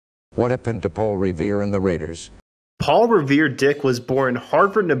What happened to Paul Revere and the Raiders? Paul Revere Dick was born in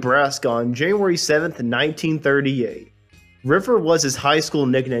Hartford, Nebraska on January 7, 1938. River was his high school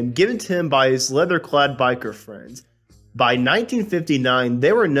nickname given to him by his leather-clad biker friends. By 1959,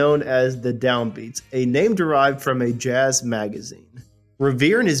 they were known as the Downbeats, a name derived from a jazz magazine.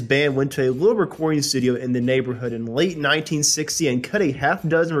 Revere and his band went to a little recording studio in the neighborhood in late 1960 and cut a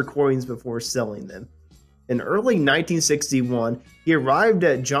half-dozen recordings before selling them. In early 1961, he arrived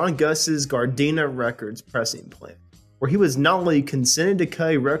at John Gus's Gardena Records pressing plant, where he was not only consented to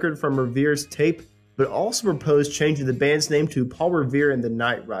cut a record from Revere's tape, but also proposed changing the band's name to Paul Revere and the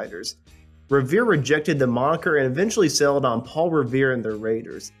Night Riders. Revere rejected the moniker and eventually settled on Paul Revere and the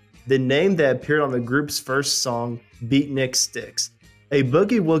Raiders, the name that appeared on the group's first song, Beatnik Sticks, a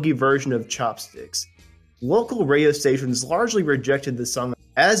boogie-woogie version of Chopsticks. Local radio stations largely rejected the song,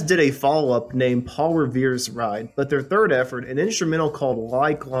 as did a follow-up named Paul Revere's Ride, but their third effort, an instrumental called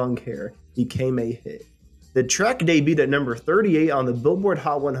Like Long Hair, became a hit. The track debuted at number 38 on the Billboard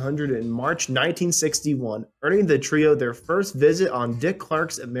Hot 100 in March 1961, earning the trio their first visit on Dick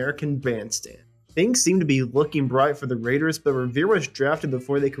Clark's American Bandstand. Things seemed to be looking bright for the Raiders, but Revere was drafted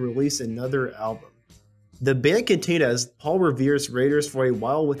before they could release another album. The band continued as Paul Revere's Raiders for a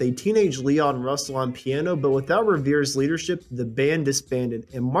while with a teenage Leon Russell on piano, but without Revere's leadership, the band disbanded,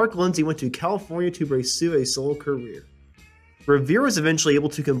 and Mark Lindsay went to California to pursue a solo career. Revere was eventually able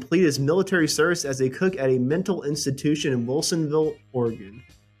to complete his military service as a cook at a mental institution in Wilsonville, Oregon.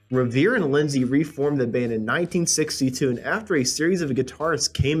 Revere and Lindsay reformed the band in 1962, and after a series of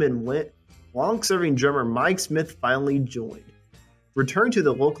guitarists came and went, long-serving drummer Mike Smith finally joined. Returned to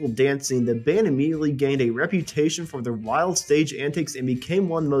the local dance scene, the band immediately gained a reputation for their wild stage antics and became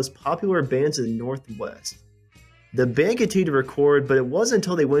one of the most popular bands in the Northwest. The band continued to record, but it wasn't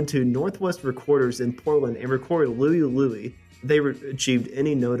until they went to Northwest Recorders in Portland and recorded Louie Louie they achieved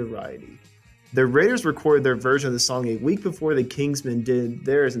any notoriety. The Raiders recorded their version of the song a week before the Kingsmen did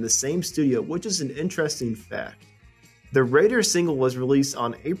theirs in the same studio, which is an interesting fact. The Raiders single was released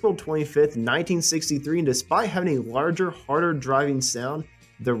on April 25, 1963, and despite having a larger, harder driving sound,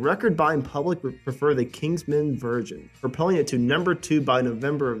 the record-buying public preferred the Kingsmen version, propelling it to number 2 by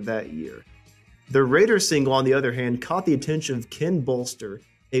November of that year. The Raiders single, on the other hand, caught the attention of Ken Bolster,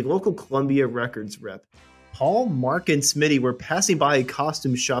 a local Columbia Records rep. Paul, Mark, and Smitty were passing by a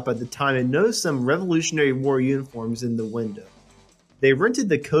costume shop at the time and noticed some Revolutionary War uniforms in the window. They rented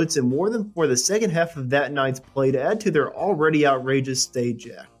the coats and wore them for the second half of that night's play to add to their already outrageous stage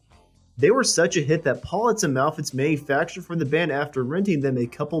act. They were such a hit that Paul had some outfits manufactured for the band after renting them a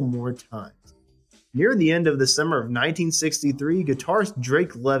couple more times. Near the end of the summer of 1963, guitarist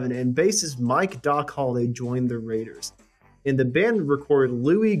Drake Levin and bassist Mike Doc Holliday joined the Raiders, and the band recorded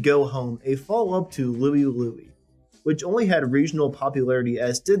Louie Go Home, a follow-up to Louie Louie, which only had regional popularity,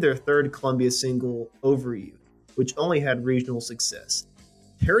 as did their third Columbia single, Over You, which only had regional success.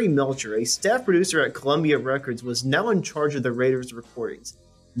 Terry Melcher, a staff producer at Columbia Records, was now in charge of the Raiders' recordings.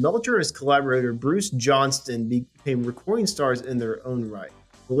 Melcher and his collaborator Bruce Johnston became recording stars in their own right,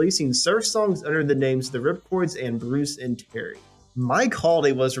 releasing surf songs under the names The Ripcords and Bruce and Terry. Mike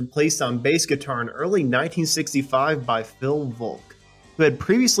Holliday was replaced on bass guitar in early 1965 by Phil Volk, who had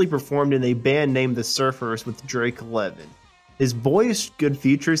previously performed in a band named The Surfers with Drake Levin. His boyish good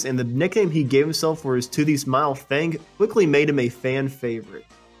features and the nickname he gave himself for his toothy smile, Fang, quickly made him a fan favorite.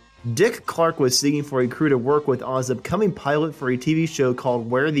 Dick Clark was seeking for a crew to work with on his upcoming pilot for a TV show called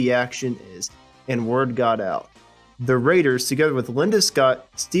Where the Action Is, and word got out. The Raiders, together with Linda Scott,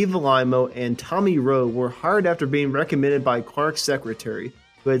 Steve Valimo, and Tommy Rowe, were hired after being recommended by Clark's secretary,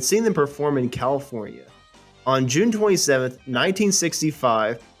 who had seen them perform in California. On June 27,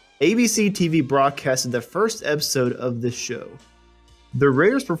 1965, ABC TV broadcasted the first episode of the show. The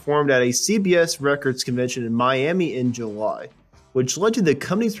Raiders performed at a CBS Records convention in Miami in July, which led to the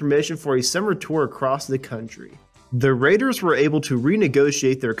company's permission for a summer tour across the country. The Raiders were able to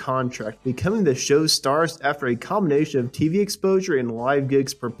renegotiate their contract, becoming the show's stars after a combination of TV exposure and live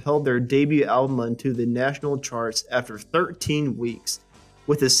gigs propelled their debut album onto the national charts after 13 weeks,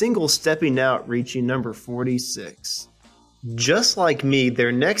 with the single Stepping Out reaching number 46. Just Like Me,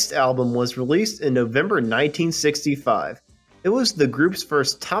 their next album was released in November 1965. It was the group's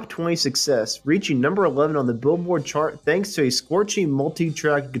first top 20 success, reaching number 11 on the Billboard chart thanks to a scorching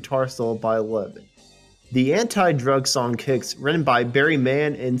multi-track guitar solo by Levin. The anti-drug song Kicks, written by Barry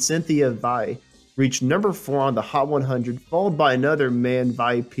Mann and Cynthia Vai, reached number 4 on the Hot 100, followed by another Mann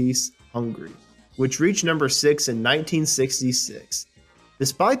Vai piece, Hungry, which reached number 6 in 1966.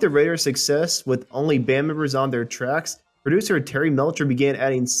 Despite the Raiders' success with only band members on their tracks, producer Terry Melcher began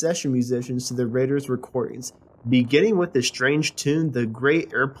adding session musicians to the Raiders' recordings, beginning with the strange tune The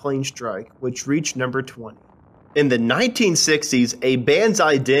Great Airplane Strike, which reached number 20. In the 1960s, a band's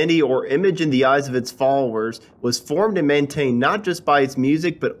identity or image in the eyes of its followers was formed and maintained not just by its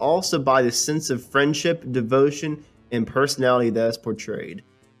music, but also by the sense of friendship, devotion, and personality that is portrayed.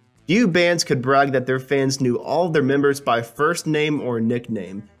 Few bands could brag that their fans knew all of their members by first name or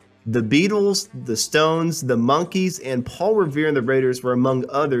nickname. The Beatles, the Stones, the Monkees, and Paul Revere and the Raiders were among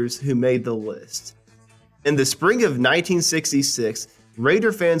others who made the list. In the spring of 1966,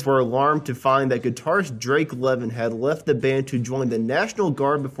 Raider fans were alarmed to find that guitarist Drake Levin had left the band to join the National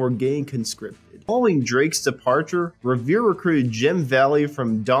Guard before getting conscripted. Following Drake's departure, Revere recruited Jim Valley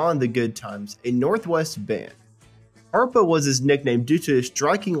from Dawn the Good Times, a Northwest band. Harpo was his nickname due to his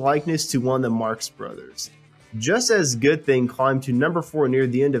striking likeness to one of the Marx Brothers. Just as Good Thing climbed to number 4 near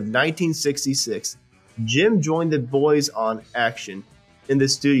the end of 1966, Jim joined the boys on Action in the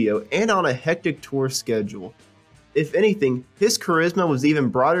studio and on a hectic tour schedule. If anything, his charisma was even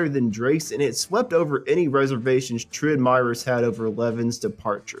broader than Drake's, and it swept over any reservations true admirers had over Levin's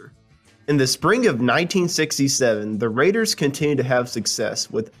departure. In the spring of 1967, the Raiders continued to have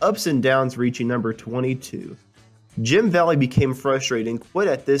success, with ups and downs reaching number 22. Jim Valley became frustrated and quit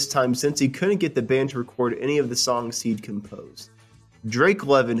at this time since he couldn't get the band to record any of the songs he'd composed. Drake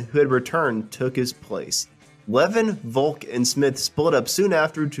Levin, who had returned, took his place. Levin, Volk, and Smith split up soon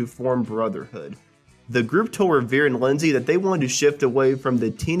after to form Brotherhood. The group told Revere and Lindsay that they wanted to shift away from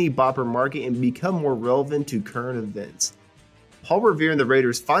the teeny bopper market and become more relevant to current events. Paul Revere and the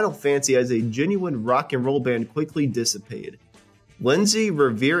Raiders' final fancy as a genuine rock and roll band quickly dissipated. Lindsay,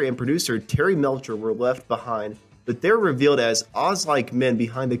 Revere, and producer Terry Melcher were left behind, but they're revealed as Oz-like men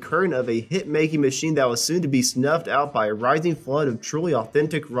behind the curtain of a hit-making machine that was soon to be snuffed out by a rising flood of truly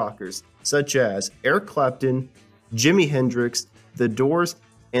authentic rockers, such as Eric Clapton, Jimi Hendrix, The Doors,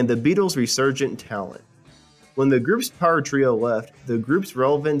 and the Beatles' resurgent talent. When the group's power trio left, the group's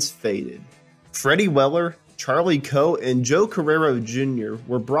relevance faded. Freddie Weller, Charlie Coe, and Joe Carrero Jr.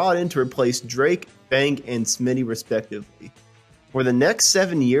 were brought in to replace Drake, Bang, and Smitty respectively. For the next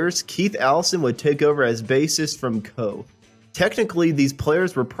 7 years, Keith Allison would take over as bassist from Coe. Technically, these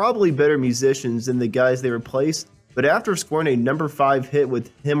players were probably better musicians than the guys they replaced, but after scoring a number 5 hit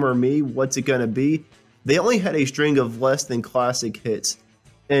with Him or Me, What's It Gonna Be, they only had a string of less than classic hits.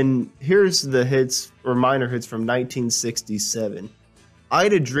 And here's the hits, or minor hits, from 1967. I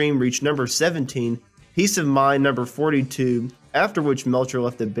Had a Dream reached number 17, Peace of Mind number 42, after which Melcher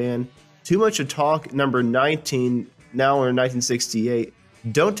left the band, Too Much to Talk number 19, now in 1968,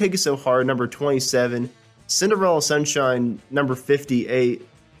 Don't Take It So Hard number 27, Cinderella Sunshine number 58,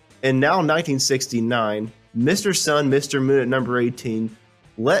 and now 1969, Mr. Sun, Mr. Moon at number 18,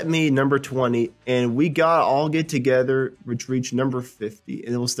 Let Me number 20, and We Gotta All Get Together, which reached number 50,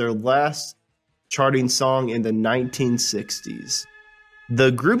 and it was their last charting song in the 1960s.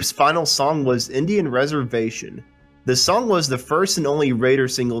 The group's final song was Indian Reservation. The song was the first and only Raider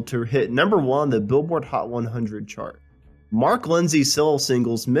single to hit number 1 on the Billboard Hot 100 chart. Mark Lindsay's solo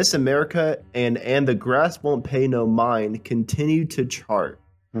singles Miss America and The Grass Won't Pay No Mind continued to chart.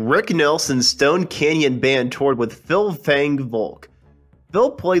 Rick Nelson's Stone Canyon Band toured with Phil Fang Volk.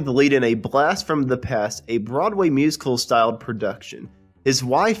 Phil played the lead in A Blast from the Past, a Broadway musical-styled production. His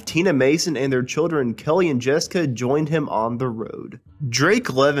wife, Tina Mason, and their children, Kelly and Jessica, joined him on the road.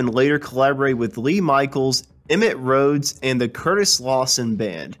 Drake Levin later collaborated with Lee Michaels, Emmett Rhodes, and the Curtis Lawson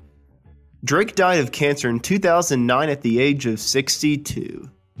Band. Drake died of cancer in 2009 at the age of 62.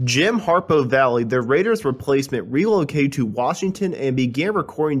 Jim Harpo Valley, the Raiders' replacement, relocated to Washington and began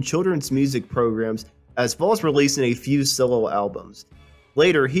recording children's music programs, as well as releasing a few solo albums.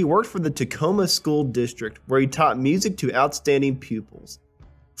 Later, he worked for the Tacoma School District, where he taught music to outstanding pupils.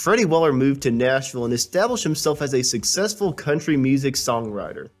 Freddie Weller moved to Nashville and established himself as a successful country music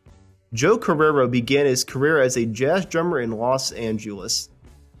songwriter. Joe Carrero began his career as a jazz drummer in Los Angeles.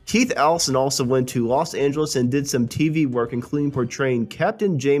 Keith Allison also went to Los Angeles and did some TV work, including portraying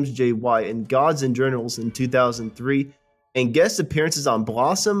Captain James J. White in Gods and Journals in 2003, and guest appearances on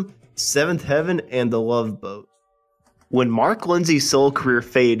Blossom, Seventh Heaven, and The Love Boat. When Mark Lindsay's solo career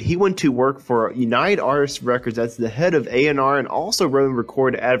faded, he went to work for United Artists Records as the head of A&R and also wrote and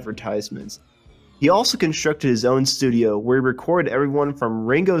recorded advertisements. He also constructed his own studio, where he recorded everyone from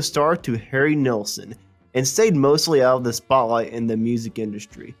Ringo Starr to Harry Nilsson, and stayed mostly out of the spotlight in the music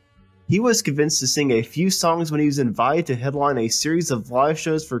industry. He was convinced to sing a few songs when he was invited to headline a series of live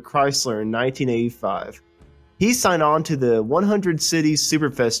shows for Chrysler in 1985. He signed on to the 100 Cities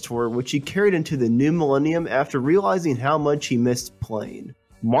Superfest tour, which he carried into the new millennium after realizing how much he missed playing.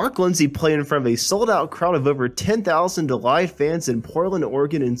 Mark Lindsay played in front of a sold-out crowd of over 10,000 live fans in Portland,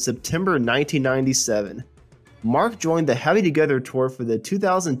 Oregon in September 1997. Mark joined the Happy Together tour for the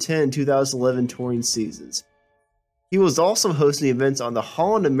 2010-2011 touring seasons. He was also hosting events on the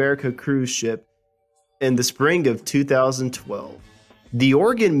Holland America cruise ship in the spring of 2012. The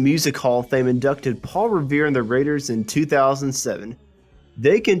Oregon Music Hall of Fame inducted Paul Revere and the Raiders in 2007.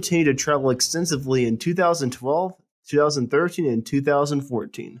 They continued to travel extensively in 2012, 2013, and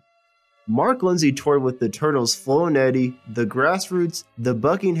 2014. Mark Lindsay toured with the Turtles Flo and Eddie, the Grassroots, the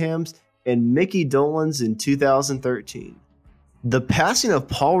Buckinghams, and Mickey Dolenz in 2013. The passing of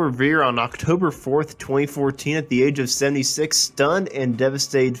Paul Revere on October 4th, 2014 at the age of 76 stunned and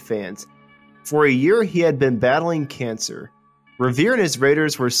devastated fans. For a year, he had been battling cancer. Revere and his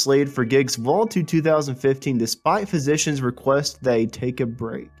Raiders were slated for gigs well into 2015 despite physicians' requests that he take a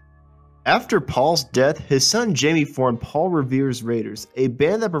break. After Paul's death, his son Jamie formed Paul Revere's Raiders, a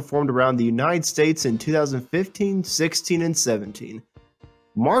band that performed around the United States in 2015, 16, and 17.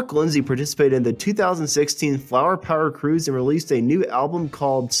 Mark Lindsay participated in the 2016 Flower Power Cruise and released a new album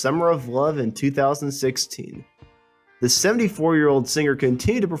called Summer of Love in 2016. The 74-year-old singer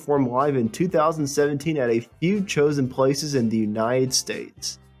continued to perform live in 2017 at a few chosen places in the United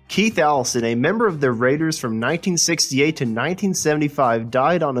States. Keith Allison, a member of the Raiders from 1968 to 1975,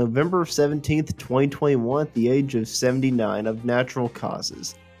 died on November 17, 2021 at the age of 79 of natural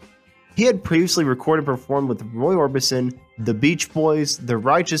causes. He had previously recorded and performed with Roy Orbison, the Beach Boys, the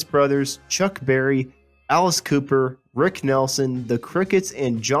Righteous Brothers, Chuck Berry, Alice Cooper, Rick Nelson, the Crickets,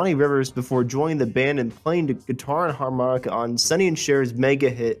 and Johnny Rivers before joining the band and playing the guitar and harmonica on Sonny and Cher's mega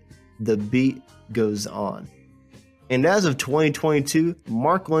hit, The Beat Goes On. And as of 2022,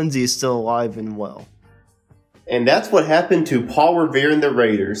 Mark Lindsay is still alive and well. And that's what happened to Paul Revere and the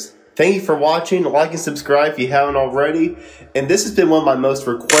Raiders. Thank you for watching. Like and subscribe if you haven't already. And this has been one of my most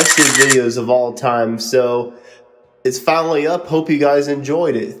requested videos of all time. So it's finally up. Hope you guys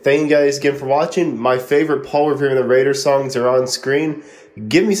enjoyed it. Thank you guys again for watching. My favorite Paul Revere and the Raiders songs are on screen.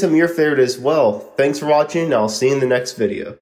 Give me some of your favorite as well. Thanks for watching. I'll see you in the next video.